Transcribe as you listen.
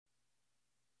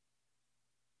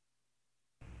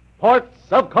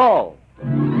Ports of Call.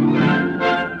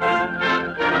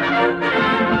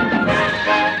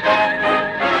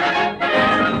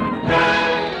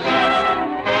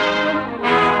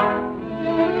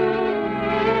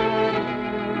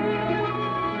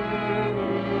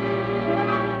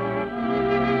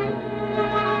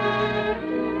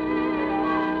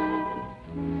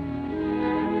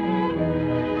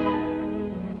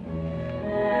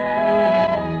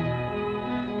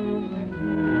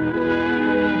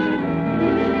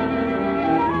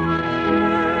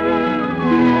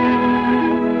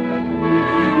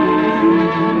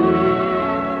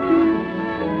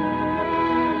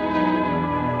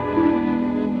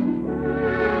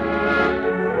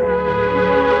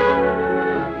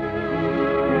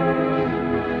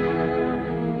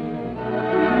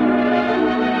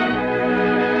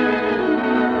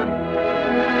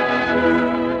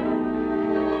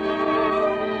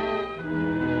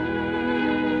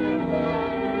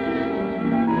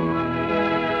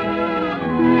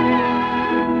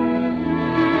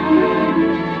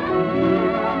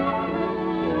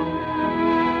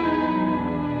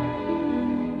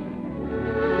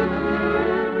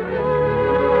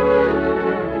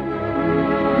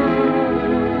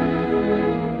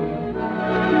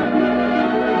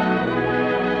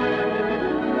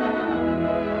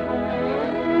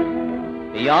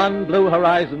 Beyond blue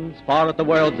horizons, far at the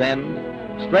world's end,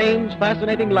 strange,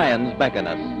 fascinating lands beckon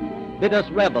us, bid us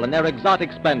revel in their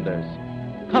exotic splendors.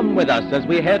 Come with us as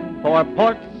we head for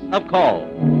Ports of Call.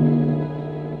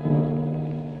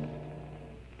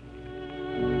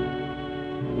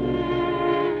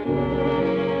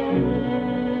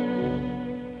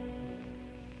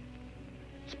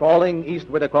 Sprawling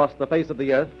eastward across the face of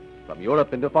the earth, from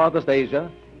Europe into farthest Asia,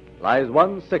 lies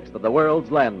 1/6 of the world's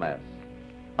landmass.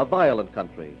 A violent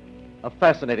country, a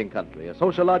fascinating country, a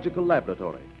sociological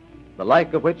laboratory, the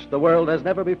like of which the world has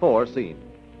never before seen.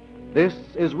 This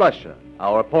is Russia,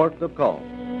 our port of call.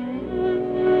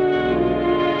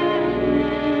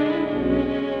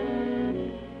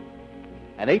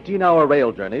 An 18-hour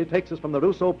rail journey takes us from the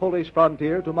Russo-Polish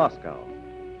frontier to Moscow,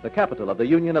 the capital of the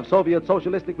Union of Soviet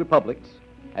Socialistic Republics,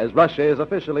 as Russia is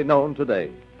officially known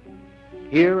today.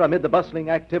 Here, amid the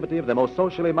bustling activity of the most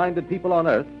socially minded people on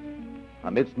earth,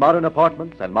 amidst modern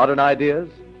apartments and modern ideas,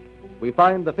 we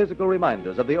find the physical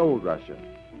reminders of the old Russia,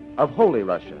 of holy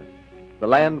Russia, the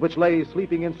land which lay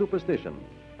sleeping in superstition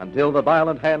until the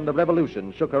violent hand of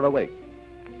revolution shook her awake.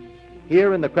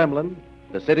 Here in the Kremlin,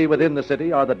 the city within the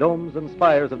city, are the domes and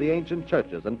spires of the ancient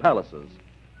churches and palaces,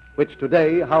 which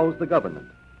today house the government.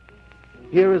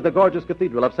 Here is the gorgeous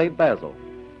cathedral of St. Basil,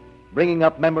 bringing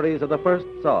up memories of the first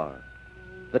Tsar,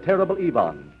 the terrible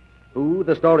Ivan, who,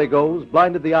 the story goes,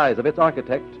 blinded the eyes of its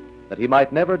architect that he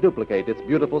might never duplicate its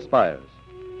beautiful spires.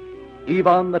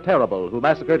 Ivan the Terrible, who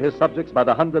massacred his subjects by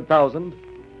the 100,000,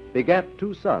 begat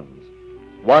 2 sons,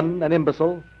 one an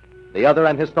imbecile, the other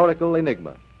an historical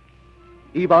enigma.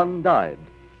 Ivan died.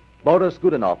 Boris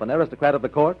Godunov, an aristocrat of the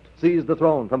court, seized the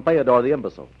throne from Fyodor the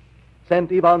imbecile,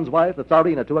 sent Ivan's wife, the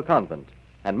Tsarina, to a convent,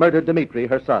 and murdered Dmitri,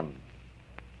 her son.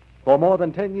 For more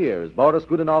than 10 years, Boris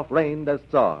Godunov reigned as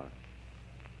Tsar.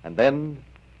 And then,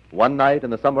 one night in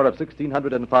the summer of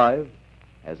 1605,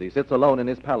 as he sits alone in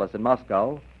his palace in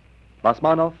Moscow,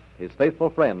 Basmanov, his faithful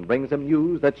friend, brings him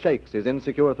news that shakes his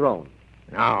insecure throne.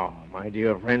 Now, my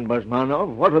dear friend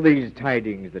Basmanov, what are these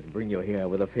tidings that bring you here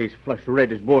with a face flushed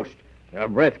red as borscht, your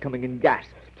breath coming in gasps?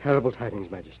 Terrible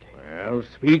tidings, Majesty. Well,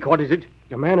 speak. What is it?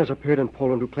 A man has appeared in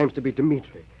Poland who claims to be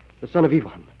Dmitri, the son of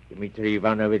Ivan. Dmitri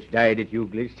Ivanovich died at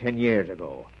Uglitz 10 years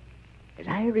ago. As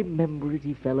I remember it,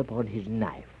 he fell upon his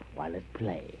knife while at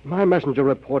play. My messenger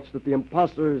reports that the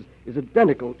impostor is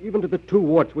identical even to the 2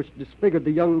 warts which disfigured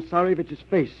the young Tsarevich's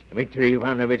face. Dmitri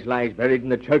Ivanovich lies buried in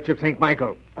the church of St.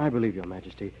 Michael. I believe your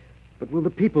Majesty, but will the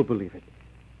people believe it?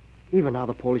 Even now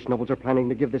the Polish nobles are planning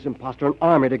to give this impostor an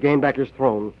army to gain back his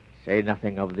throne. Say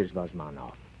nothing of this,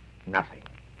 Basmanov. Nothing.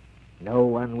 No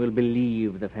one will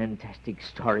believe the fantastic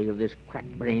story of this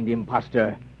crack-brained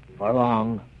impostor for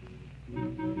long.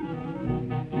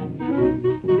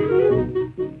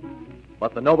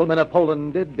 But the noblemen of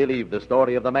Poland did believe the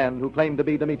story of the man who claimed to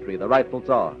be Dmitri, the rightful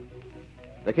Tsar.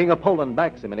 The King of Poland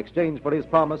backs him in exchange for his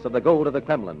promise of the gold of the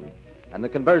Kremlin and the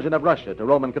conversion of Russia to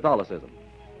Roman Catholicism.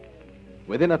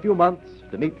 Within a few months,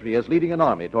 Dmitri is leading an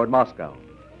army toward Moscow.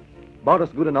 Boris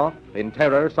Godunov, in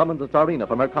terror, summons the Tsarina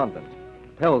from her convent,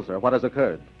 tells her what has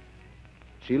occurred.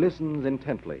 She listens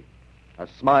intently, a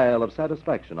smile of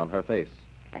satisfaction on her face.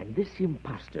 And this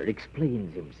impostor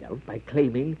explains himself by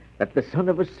claiming that the son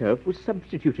of a serf was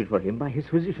substituted for him by his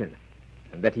physician,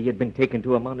 and that he had been taken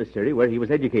to a monastery where he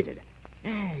was educated.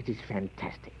 It is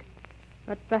fantastic.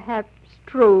 but perhaps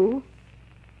true.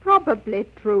 Probably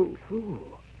true.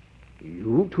 True?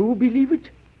 You too believe it?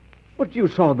 But you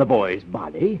saw the boy's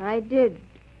body. I did.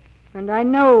 And I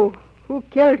know who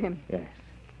killed him. Yes.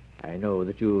 I know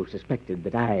that you suspected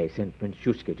that I sent Prince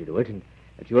Shuski to do it, and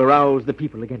that you aroused the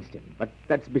people against him. But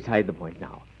that's beside the point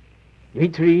now.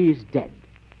 Dmitri is dead.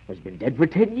 Has been dead for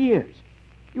 10 years.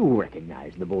 You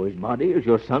recognize the boy's body as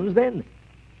your son's then.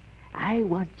 I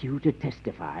want you to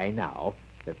testify now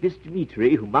that this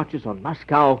Dmitri who marches on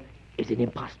Moscow is an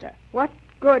imposter. What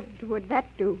good would that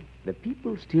do? The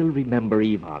people still remember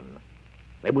Ivan.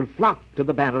 They will flock to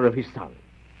the banner of his son.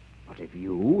 But if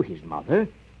you, his mother,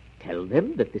 tell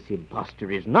them that this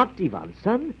impostor is not Ivan's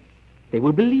son, they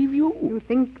will believe you. You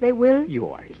think they will? You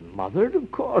are his mother.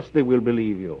 Of course they will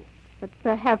believe you. But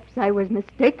perhaps I was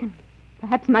mistaken.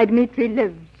 Perhaps my Dmitri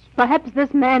lives. Perhaps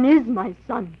this man is my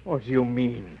son. What do you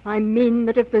mean? I mean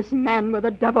that if this man were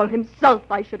the devil himself,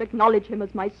 I should acknowledge him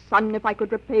as my son if I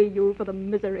could repay you for the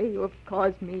misery you have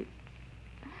caused me.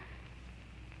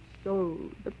 So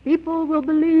the people will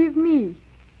believe me.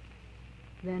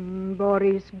 Then,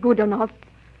 Boris Godunov,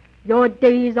 your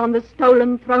days on the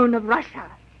stolen throne of Russia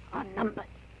are numbered.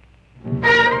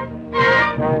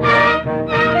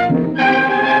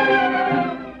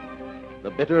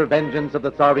 The bitter vengeance of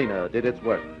the Tsarina did its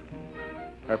work.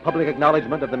 Her public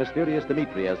acknowledgement of the mysterious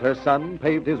Dmitri as her son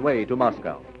paved his way to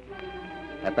Moscow.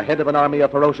 At the head of an army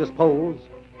of ferocious Poles,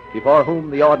 before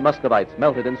whom the awed Muscovites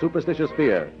melted in superstitious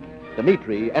fear,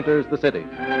 Dmitri enters the city.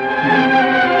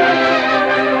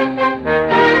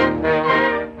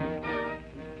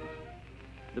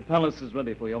 The palace is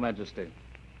ready for your majesty.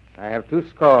 I have 2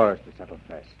 scores to settle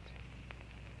first.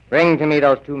 Bring to me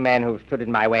those 2 men who've stood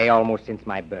in my way almost since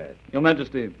my birth. Your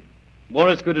majesty,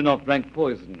 Boris Godunov drank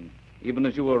poison, even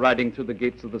as you were riding through the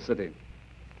gates of the city.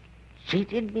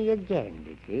 Cheated me again,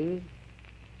 did he?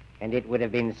 And it would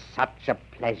have been such a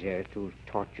pleasure to have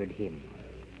tortured him.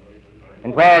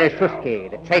 And where is Shuski,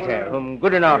 the traitor whom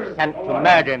Godunov sent to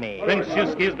murder me? Prince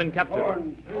Shuski has been captured.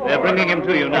 They're bringing him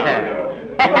to you now.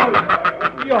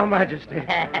 Your Majesty,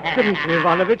 Dmitri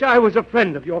Ivanovich, I was a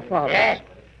friend of your father's. Yes.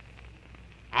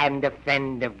 And a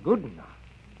friend of Godunov.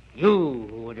 You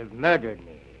who would have murdered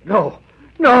me. No,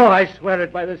 I swear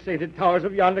it by the sainted towers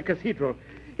of yonder cathedral.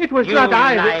 It was You not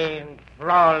I that... lying,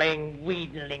 crawling,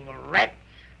 wheedling wretch.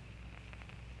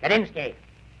 Kadinsky.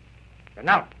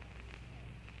 No.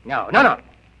 No.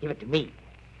 Give it to me.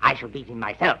 I shall beat him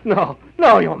myself. No,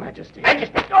 Your Majesty.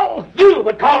 Majesty? Oh, you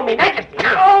would call me Majesty.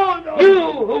 No.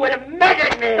 You who would have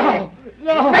murdered me.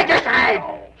 No. Regicide.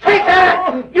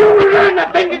 Traitor. You learn the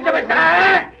vengeance of a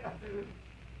Tsar.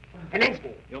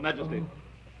 Kadinsky, Your majesty.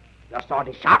 your sword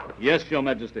is sharp. Yes, your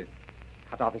majesty.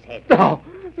 Cut off his head. No,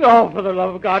 for the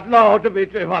love of God, no,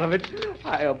 Dmitri Ivanovich.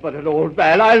 I am but an old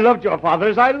man. I loved your father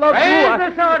as I loved you. Raise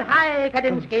the sword high,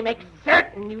 Kadinsky. Make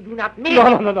certain you do not miss.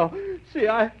 No. See,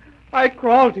 I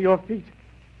crawl to your feet.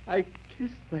 I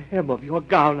kiss the hem of your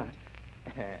gown.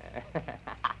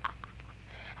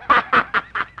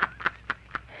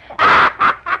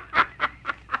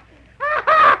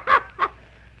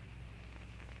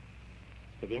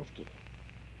 Kadinsky,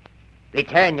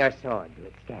 return your sword to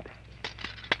its scabbard.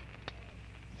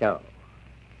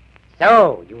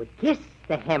 So, you would kiss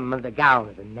the hem of the gown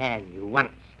of the man you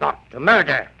once thought to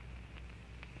murder.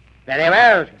 Very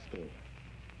well, Shuski.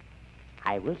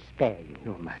 I will spare you.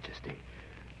 Your Majesty,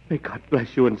 may God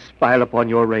bless you and smile upon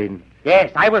your reign.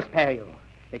 Yes, I will spare you,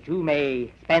 that you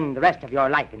may spend the rest of your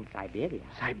life in Siberia.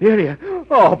 Siberia?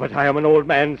 Oh, but I am an old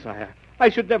man, sire. I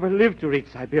should never live to reach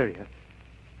Siberia.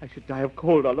 I should die of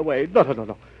cold on the way.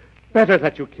 No. Better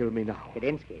that you kill me now.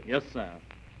 Kadinsky. Yes, sir.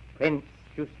 Prince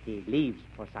Shuski leaves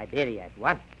for Siberia at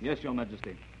once. Yes, your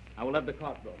majesty. I will have the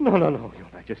cart brought. No, Your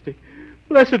Majesty.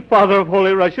 Blessed Father of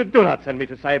Holy Russia, do not send me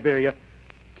to Siberia.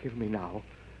 Kill me now.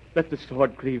 Let the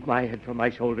sword cleave my head from my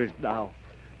shoulders now.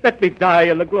 Let me die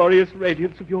in the glorious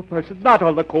radiance of your person, not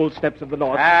on the cold steppes of the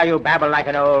north. Ah, you babble like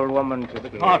an old woman. The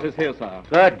cart is here, sir.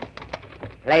 Good.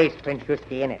 Place Prince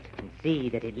Shuski in it and see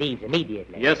that it leaves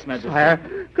immediately. Yes, majesty.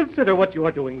 Sire, consider what you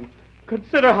are doing.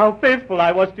 Consider how faithful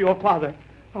I was to your father,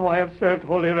 how I have served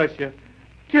Holy Russia.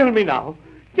 Kill me now,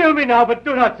 but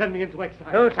do not send me into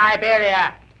exile. To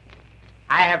Siberia.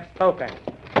 I have spoken.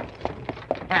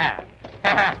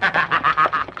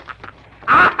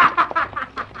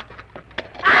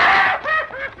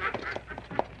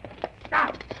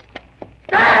 Stop!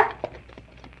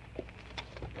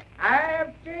 I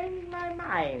have changed my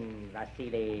mind,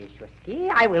 Vasily Shuski.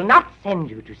 I will not send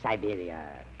you to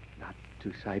Siberia. Not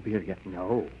to Siberia.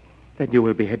 No. Then you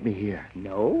will behead me here.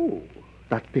 No.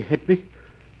 Not behead me?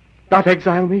 Not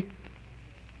exile me?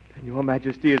 And your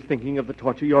Majesty is thinking of the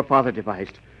torture your father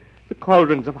devised. The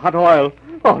cauldrons of hot oil.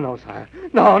 Oh, no, sire.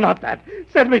 No, not that.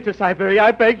 Send me to Siberia,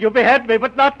 I beg you. Behead me,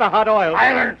 but not the hot oil.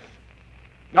 Silence!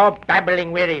 Your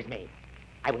babbling wearies me.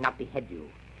 I will not behead you.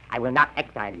 I will not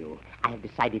exile you. I have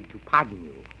decided to pardon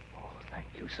you. Oh, thank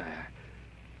you, sire.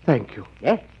 Thank you.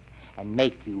 Yes, and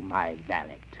make you my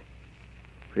valet.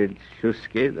 Prince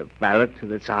Shuski, the valet to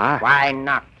the Tsar? Why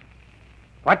not?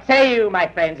 What say you, my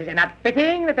friends? Is it not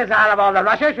fitting that the Tsar of all the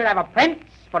Russia should have a prince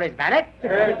for his valet?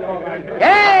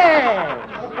 Yes!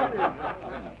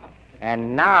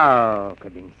 And now,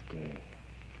 Kudinski,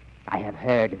 I have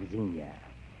heard of Xenia,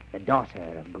 the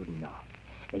daughter of Godunov.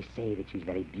 They say that she's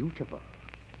very beautiful,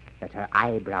 that her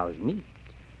eyebrows meet,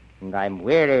 and I'm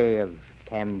weary of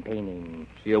campaigning.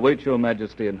 She awaits your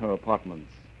Majesty in her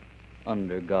apartments,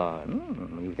 under guard.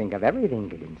 You think of everything,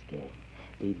 Kudinski.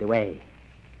 Lead the way.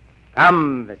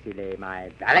 Come, Vasily,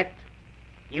 my valet.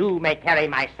 You may carry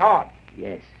my sword.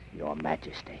 Yes, your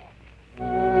Majesty.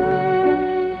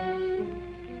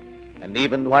 And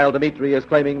even while Dmitri is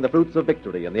claiming the fruits of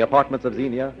victory in the apartments of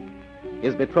Xenia,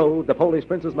 his betrothed, the Polish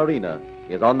Princess Marina,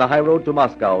 is on the high road to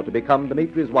Moscow to become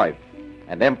Dmitri's wife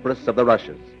and Empress of the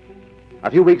Russias.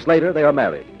 A few weeks later, they are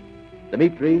married.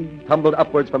 Dmitri, tumbled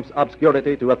upwards from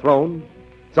obscurity to a throne,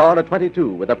 Tsar at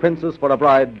 22 with a princess for a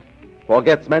bride,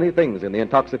 forgets many things in the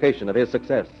intoxication of his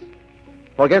success.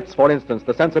 Forgets, for instance,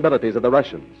 the sensibilities of the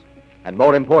Russians, and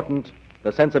more important,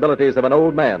 the sensibilities of an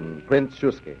old man, Prince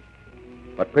Shuski.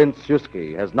 But Prince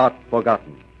Shuski has not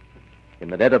forgotten. In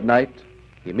the dead of night,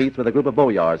 he meets with a group of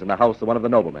boyars in the house of one of the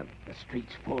noblemen. The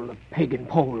street's full of pagan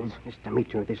Poles. Mr.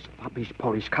 Mitro, this foppish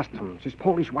Polish customs. This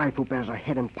Polish wife who bears her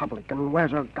head in public and wears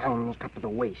her gowns cut to the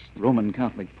waist. Roman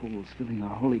Catholic Poles filling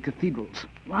our holy cathedrals,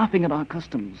 laughing at our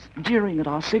customs, jeering at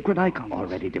our sacred icons.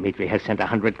 Already Dmitri has sent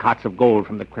 100 carts of gold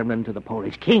from the Kremlin to the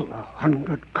Polish king.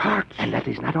 100 carts? And that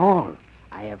is not all.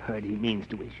 I have heard he means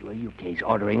to issue a ukase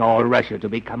ordering all Russia to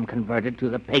become converted to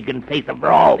the pagan faith of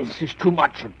Rome. This is too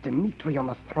much. Dmitri on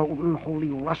the throne, Holy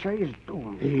Russia is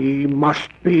doomed. He must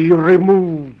be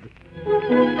removed.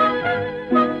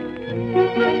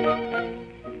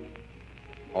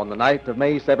 On the night of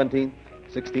May 17th,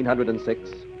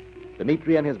 1606,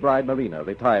 Dmitri and his bride Marina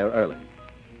retire early.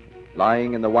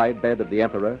 Lying in the wide bed of the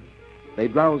Emperor, they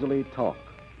drowsily talk,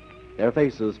 their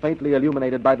faces faintly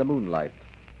illuminated by the moonlight,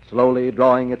 slowly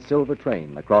drawing its silver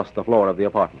train across the floor of the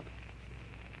apartment.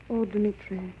 Oh,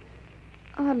 Dmitri,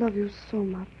 I love you so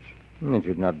much. It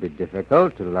should not be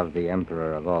difficult to love the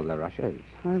Emperor of all the Russias.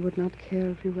 I would not care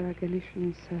if you were a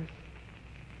Galician serf.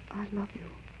 I love you.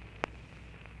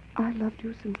 I loved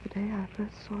you since the day I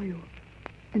first saw you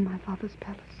in my father's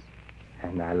palace.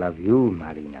 And I love you,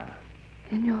 Marina.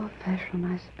 In your fashion,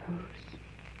 I suppose.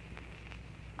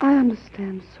 I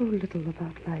understand so little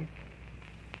about life.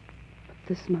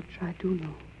 This much I do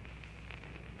know.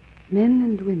 Men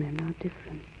and women are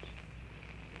different.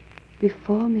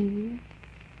 Before me,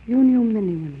 you knew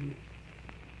many women.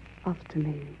 After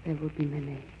me, there will be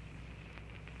many.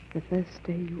 The first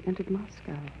day you entered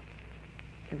Moscow,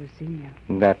 there was Xenia.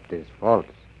 That is false.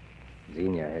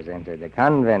 Xenia has entered the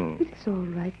convent. It's all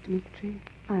right, Dmitri.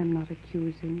 I am not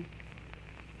accusing.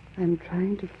 I am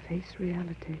trying to face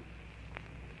reality.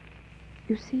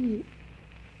 You see,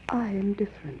 I am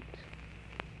different.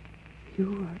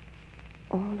 You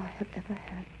are all I have ever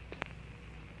had.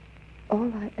 All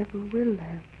I ever will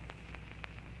have.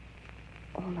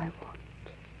 All I want.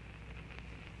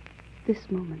 This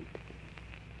moment,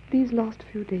 these last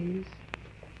few days,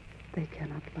 they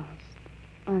cannot last.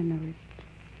 I know it.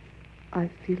 I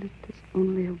feel it as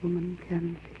only a woman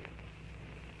can feel.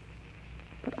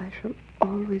 But I shall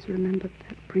always remember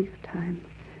that brief time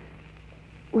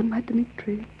when my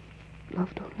Dmitri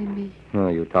loved only me. Oh,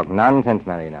 you talk nonsense,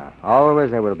 Marina.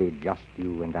 Always there will be just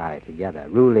you and I together,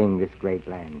 ruling this great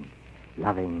land,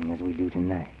 loving as we do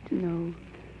tonight. No,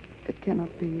 it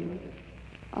cannot be.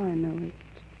 I know it.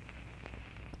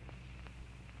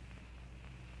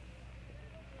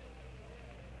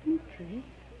 Dmitri,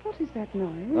 what is that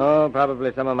noise? Oh,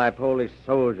 probably some of my Polish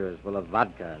soldiers full of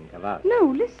vodka and kvass. No,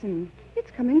 listen.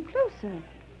 It's coming closer.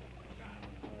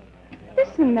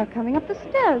 Listen, they're coming up the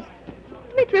stairs.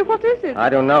 Dmitri, what is it? I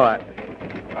don't know.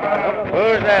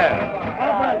 Who's there?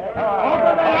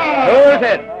 Who's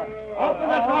it? Open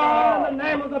the door in the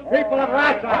name of the people of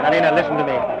Russia. Marina, listen to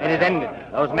me. It is ended.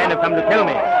 Those men have come to kill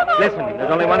me. Listen,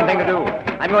 there's only one thing to do.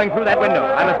 I'm going through that window.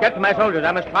 I must get to my soldiers.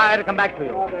 I must try to come back to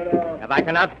you. If I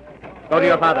cannot, go to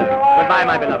your father. Goodbye,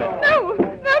 my beloved. No,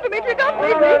 Dmitri, don't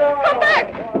leave me. Come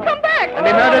back. Come back. And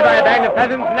be murdered by a band of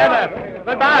peasants? Never.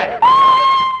 Goodbye.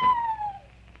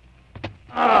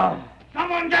 Oh,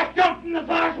 Someone just jumped from the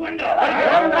first window.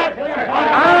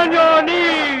 On your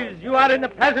knees! You are in the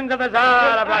presence of the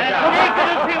Tsar of Russia. Naked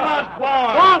as he was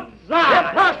born. What Tsar?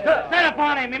 Imposter! Set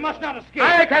upon him. He must not escape.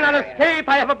 I cannot escape.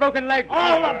 I have a broken leg.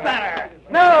 All the better.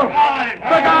 No!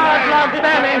 For God loves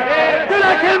Fanny! Do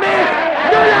not kill me!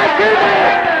 Do not kill me!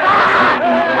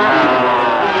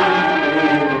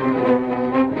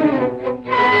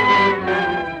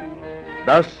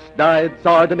 Thus died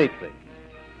Tsar Dmitri,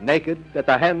 naked at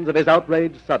the hands of his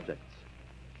outraged subjects.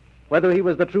 Whether he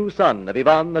was the true son of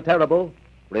Ivan the Terrible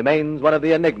remains one of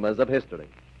the enigmas of history.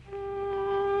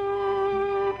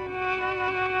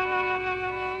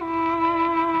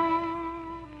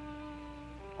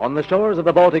 On the shores of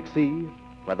the Baltic Sea,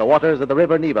 where the waters of the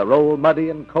river Neva roll muddy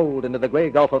and cold into the gray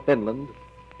Gulf of Finland,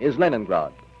 is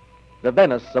Leningrad, the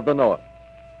Venice of the North,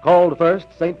 called first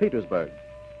St. Petersburg,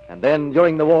 and then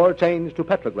during the war changed to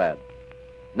Petrograd.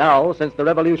 Now, since the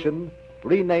revolution,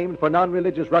 renamed for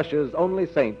non-religious Russia's only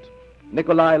saint,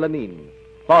 Nikolai Lenin,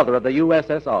 father of the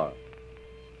USSR.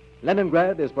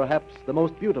 Leningrad is perhaps the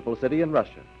most beautiful city in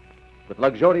Russia, with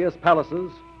luxurious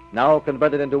palaces, now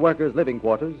converted into workers' living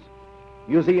quarters,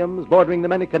 museums bordering the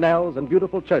many canals, and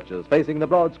beautiful churches facing the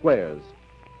broad squares,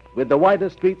 with the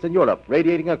widest streets in Europe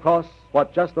radiating across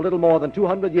what just a little more than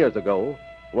 200 years ago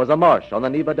was a marsh on the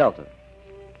Neva Delta.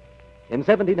 In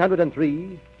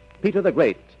 1703, Peter the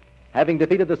Great, having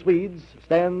defeated the Swedes,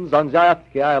 stands on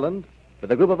Zayatki Island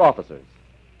with a group of officers.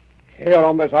 Here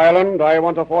on this island, I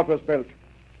want a fortress built.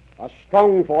 A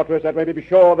strong fortress that may be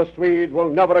sure the Swedes will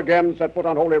never again set foot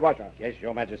on Holy Russia. Yes,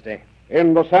 Your Majesty.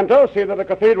 In the center, see that a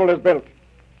cathedral is built.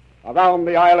 Around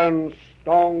the island,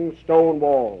 strong stone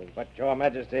walls. But, Your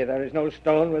Majesty, there is no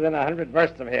stone within 100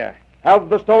 versts of here. Have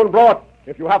the stone brought,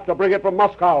 if you have to bring it from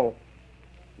Moscow.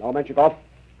 Now, Menshikov,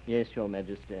 Yes, Your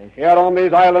Majesty. here on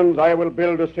these islands, I will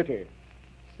build a city.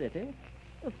 City?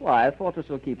 Why, a fortress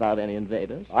will keep out any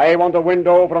invaders. I want a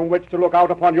window from which to look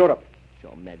out upon Europe.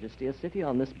 Your Majesty, a city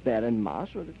on this barren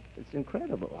marsh, it's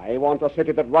incredible. I want a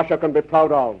city that Russia can be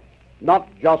proud of. Not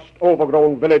just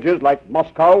overgrown villages like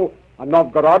Moscow and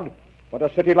Novgorod, but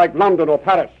a city like London or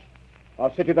Paris.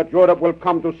 A city that Europe will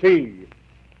come to see.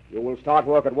 You will start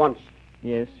work at once.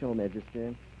 Yes, Your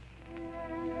Majesty.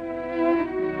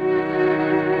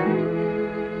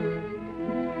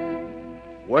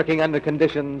 Working under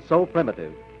conditions so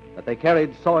primitive that they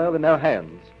carried soil in their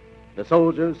hands, the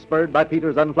soldiers, spurred by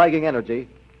Peter's unflagging energy,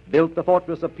 built the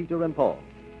fortress of Peter and Paul.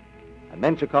 And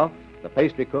Menshikov, the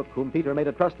pastry cook whom Peter made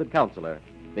a trusted counselor,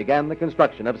 began the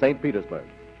construction of St. Petersburg.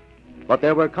 But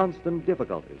there were constant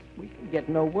difficulties. We could get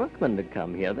no workmen to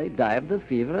come here. They die of the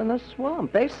fever in the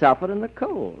swamp. They suffer in the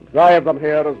cold. Drive them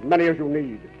here, as many as you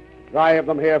need. Drive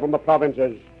them here from the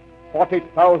provinces.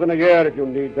 40,000 a year if you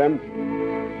need them.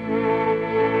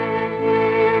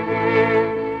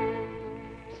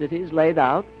 Cities laid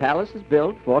out, palaces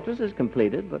built, fortresses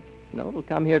completed, but no one will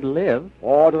come here to live.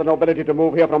 Order the nobility to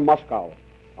move here from Moscow.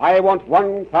 I want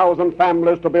 1,000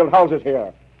 families to build houses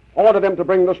here. Order them to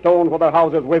bring the stone for their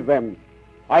houses with them.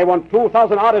 I want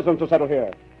 2,000 artisans to settle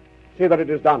here. See that it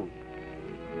is done.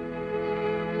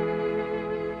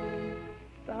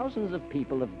 Thousands of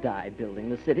people have died building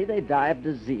the city. They die of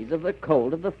disease, of the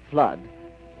cold, of the flood.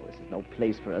 Oh, this is no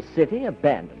place for a city.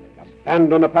 Abandon it.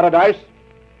 Abandon a paradise.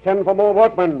 Send for more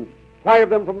workmen. Drive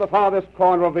them from the farthest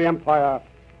corner of the empire.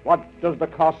 What does the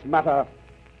cost matter?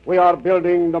 We are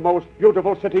building the most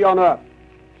beautiful city on earth,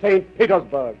 St.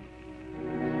 Petersburg.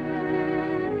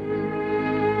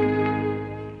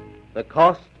 The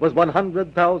cost was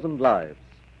 100,000 lives.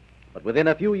 But within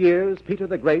a few years, Peter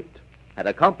the Great had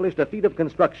accomplished a feat of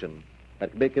construction that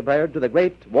could be compared to the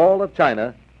Great Wall of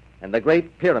China and the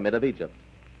Great Pyramid of Egypt.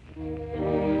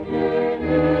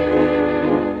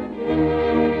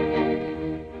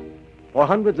 For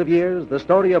hundreds of years, the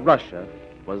story of Russia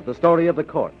was the story of the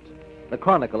court, the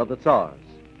chronicle of the Tsars.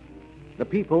 The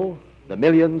people, the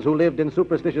millions who lived in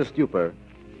superstitious stupor,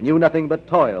 knew nothing but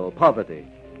toil, poverty,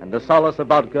 and the solace of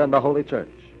vodka and the Holy Church.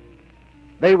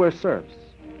 They were serfs,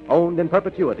 owned in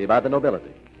perpetuity by the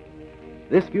nobility.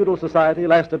 This feudal society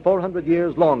lasted 400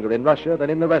 years longer in Russia than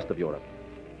in the rest of Europe.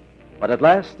 But at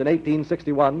last, in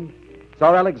 1861,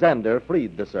 Tsar Alexander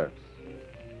freed the serfs.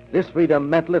 This freedom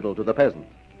meant little to the peasant.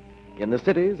 In the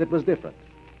cities, it was different.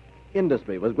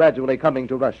 Industry was gradually coming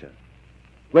to Russia.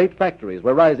 Great factories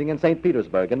were rising in St.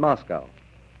 Petersburg and Moscow.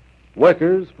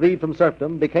 Workers, freed from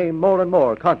serfdom, became more and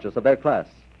more conscious of their class.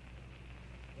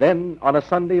 Then, on a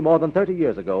Sunday more than 30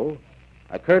 years ago,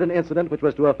 occurred an incident which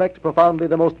was to affect profoundly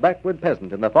the most backward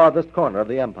peasant in the farthest corner of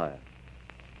the empire.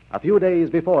 A few days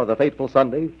before the fateful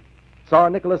Sunday, Tsar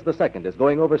Nicholas II is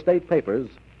going over state papers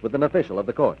with an official of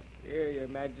the court. Here, Your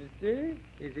Majesty,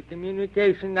 is a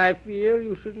communication I feel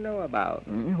you should know about.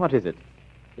 What is it?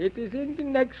 It is in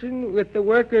connection with the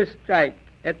workers' strike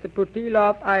at the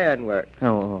Putilov Iron Works.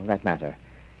 Oh, that matter.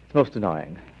 It's most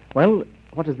annoying. Well,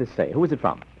 what does this say? Who is it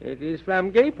from? It is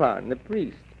from Gapon, the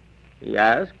priest. He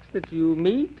asks that you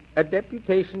meet a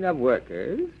deputation of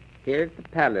workers here at the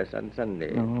palace on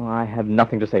Sunday. Oh, I have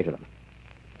nothing to say to them.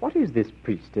 What is this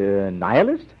priest, a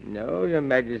nihilist? No, Your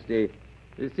Majesty.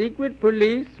 The secret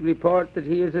police report that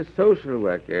he is a social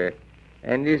worker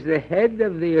and is the head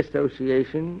of the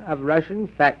Association of Russian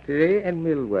Factory and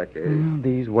Mill Workers.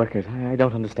 These workers, I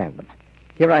don't understand them.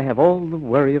 Here I have all the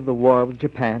worry of the war with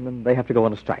Japan, and they have to go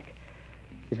on a strike.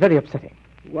 It's very upsetting.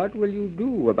 What will you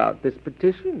do about this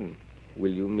petition?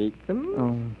 Will you meet them?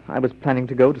 Oh, I was planning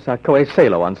to go to Sarkoe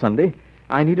Salo on Sunday.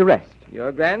 I need a rest.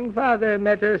 Your grandfather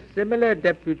met a similar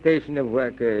deputation of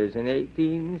workers in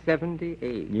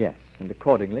 1878. Yes, and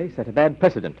accordingly set a bad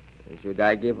precedent. Should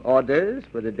I give orders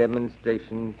for the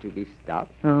demonstration to be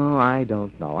stopped? Oh, I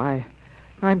don't know.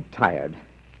 I'm tired.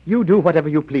 You do whatever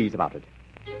you please about it.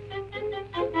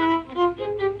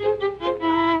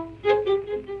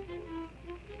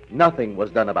 Nothing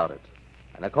was done about it.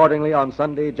 And accordingly, on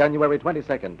Sunday, January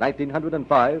 22nd,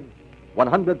 1905,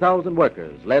 100,000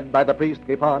 workers, led by the priest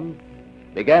Gapon,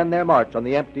 began their march on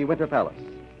the empty Winter Palace.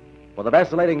 For the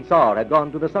vacillating Tsar had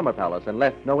gone to the Summer Palace and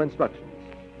left no instructions.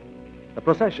 The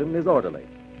procession is orderly.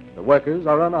 The workers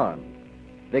are unarmed.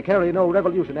 They carry no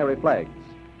revolutionary flags,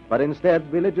 but instead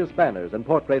religious banners and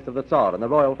portraits of the Tsar and the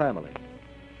royal family.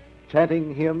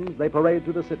 Chanting hymns, they parade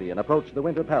through the city and approach the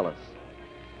Winter Palace,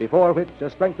 before which a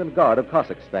strengthened guard of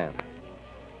Cossacks stand.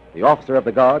 The officer of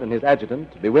the guard and his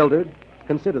adjutant, bewildered,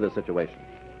 consider the situation.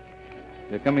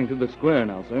 They're coming to the square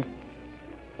now, sir.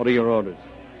 What are your orders?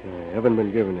 I haven't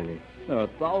been given any. There are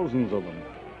thousands of them.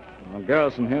 Our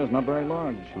garrison here is not very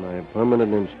large. My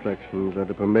permanent instructions are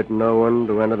to permit no one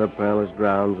to enter the palace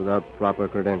grounds without proper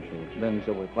credentials. Then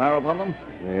shall we fire upon them?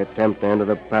 If they attempt to enter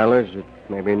the palace, it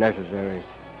may be necessary.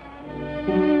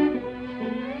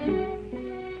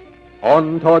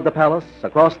 On toward the palace,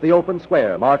 across the open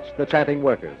square, marched the chanting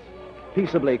workers,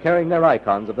 peaceably carrying their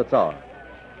icons of the Tsar.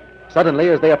 Suddenly,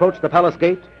 as they approached the palace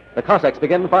gate, the Cossacks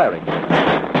began firing.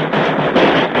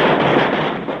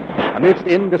 Amidst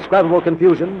indescribable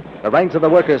confusion, the ranks of the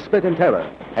workers split in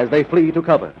terror as they flee to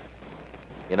cover.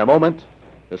 In a moment,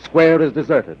 the square is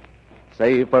deserted,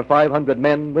 save for 500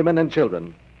 men, women, and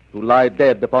children who lie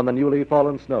dead upon the newly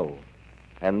fallen snow,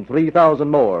 and 3,000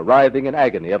 more writhing in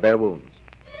agony of their wounds.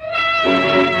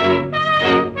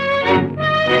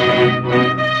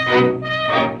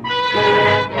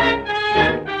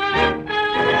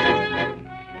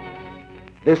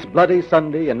 This bloody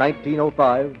Sunday in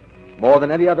 1905, more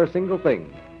than any other single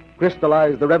thing,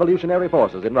 crystallized the revolutionary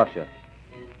forces in Russia.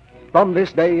 From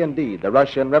this day, indeed, the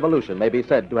Russian Revolution may be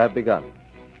said to have begun.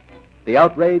 The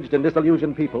outraged and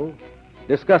disillusioned people,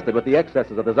 disgusted with the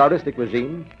excesses of the Tsaristic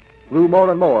regime, grew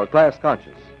more and more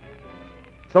class-conscious.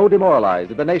 So demoralized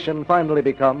did the nation finally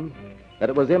become that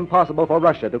it was impossible for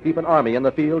Russia to keep an army in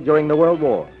the field during the World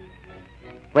War.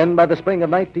 When, by the spring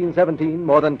of 1917,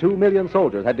 more than 2 million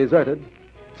soldiers had deserted,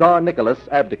 Tsar Nicholas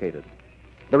abdicated.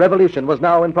 The revolution was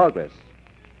now in progress.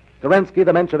 Kerensky,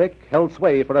 the Menshevik, held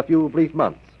sway for a few brief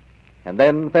months, and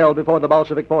then fell before the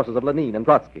Bolshevik forces of Lenin and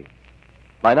Trotsky.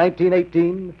 By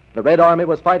 1918, the Red Army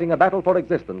was fighting a battle for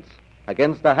existence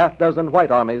against a half-dozen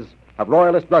white armies of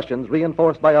royalist Russians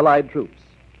reinforced by Allied troops.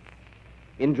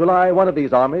 In July, one of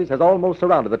these armies has almost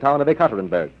surrounded the town of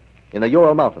Ekaterinburg in the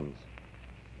Ural Mountains.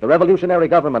 The revolutionary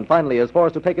government finally is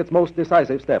forced to take its most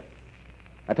decisive step.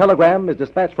 A telegram is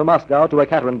dispatched from Moscow to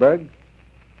Ekaterinburg,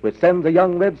 which sends a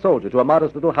young red soldier to a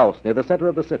modest little house near the center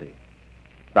of the city.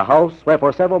 The house where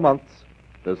for several months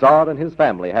the Tsar and his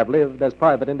family have lived as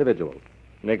private individuals.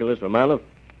 Nicholas Romanov,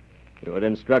 you are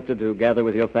instructed to gather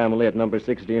with your family at number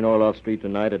 16 Orloff Street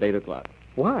tonight at 8 o'clock.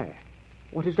 Why?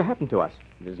 What is to happen to us?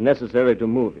 It is necessary to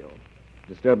move you.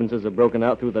 Disturbances have broken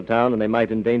out through the town, and they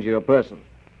might endanger your person.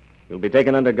 You'll be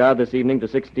taken under guard this evening to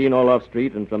 16 Orloff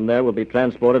Street, and from there will be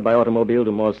transported by automobile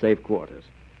to more safe quarters.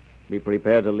 Be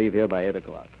prepared to leave here by 8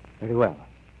 o'clock. Very well.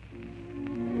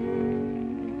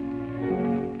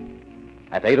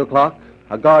 At 8 o'clock,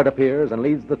 a guard appears and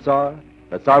leads the Tsar,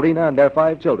 the Tsarina, and their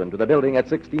 5 children to the building at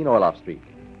 16 Orloff Street.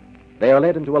 They are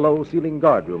led into a low-ceilinged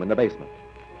guard room in the basement.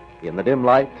 In the dim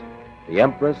light, the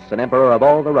Empress and Emperor of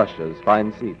all the Russias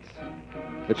find seats.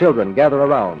 The children gather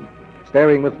around,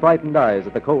 staring with frightened eyes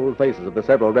at the cold faces of the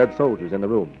several red soldiers in the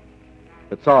room.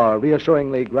 The Tsar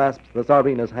reassuringly grasps the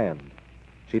Tsarina's hand.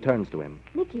 She turns to him.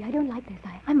 Nicky, I don't like this.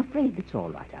 I'm afraid. It's all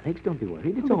right, Alex. Don't be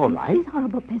worried. It's all right. These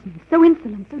horrible peasants, so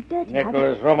insolent, so dirty.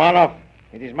 Nicholas Romanoff,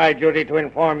 it is my duty to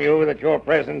inform you that your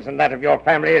presence and that of your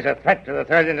family is a threat to the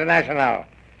Third International.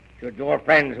 Should your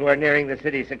friends who are nearing the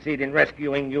city succeed in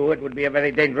rescuing you, it would be a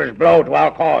very dangerous blow to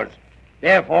our cause.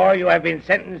 Therefore, you have been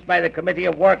sentenced by the Committee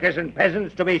of Workers and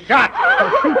Peasants to be shot.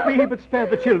 Shoot me, but spare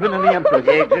the children and the Empress.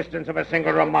 The existence of a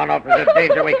single Romanov is a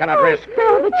danger we cannot risk.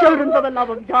 Spare the children, for the love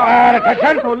of God.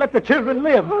 Attention! Oh, let the children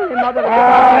live. Holy Mother.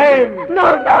 Aim!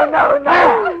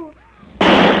 No.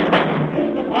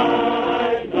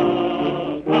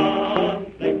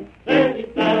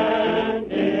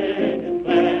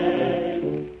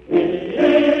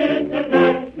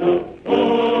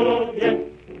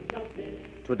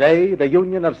 Today, the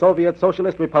Union of Soviet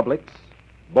Socialist Republics,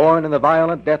 born in the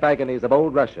violent death agonies of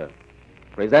old Russia,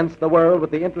 presents the world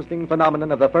with the interesting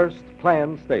phenomenon of the first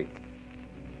planned state.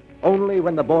 Only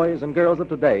when the boys and girls of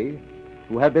today,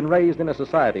 who have been raised in a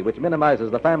society which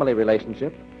minimizes the family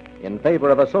relationship in favor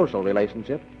of a social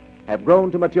relationship, have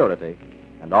grown to maturity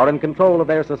and are in control of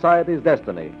their society's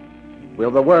destiny,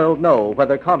 will the world know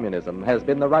whether communism has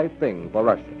been the right thing for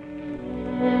Russia.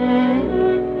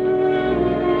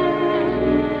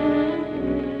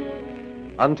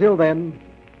 Until then,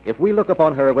 if we look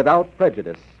upon her without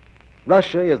prejudice,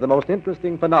 Russia is the most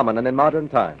interesting phenomenon in modern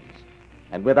times,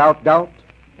 and without doubt,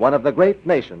 one of the great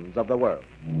nations of the world.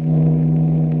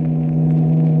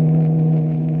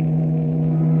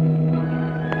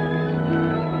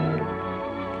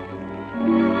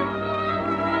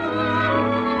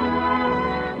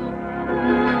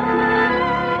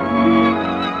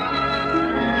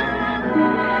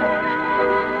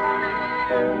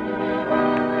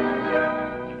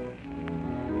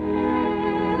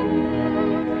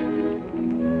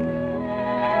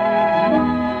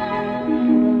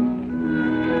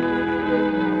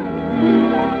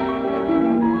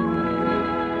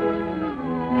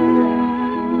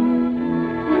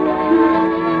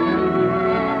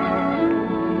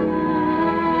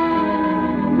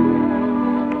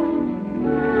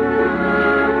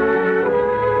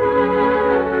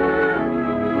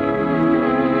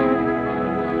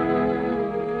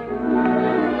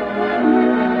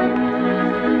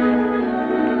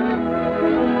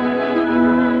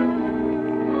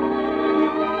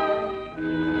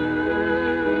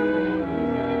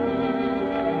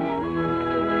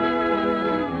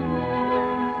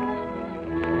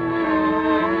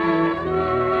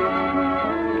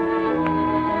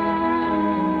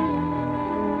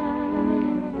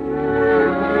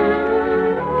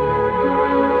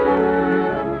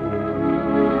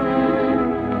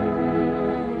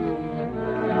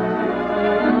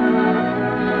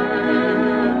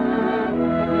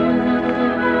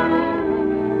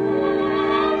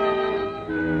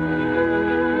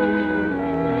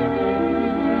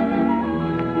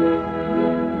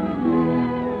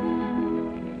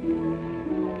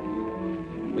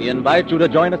 We invite you to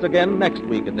join us again next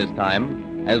week at this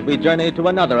time as we journey to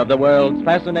another of the world's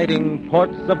fascinating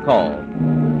ports of call.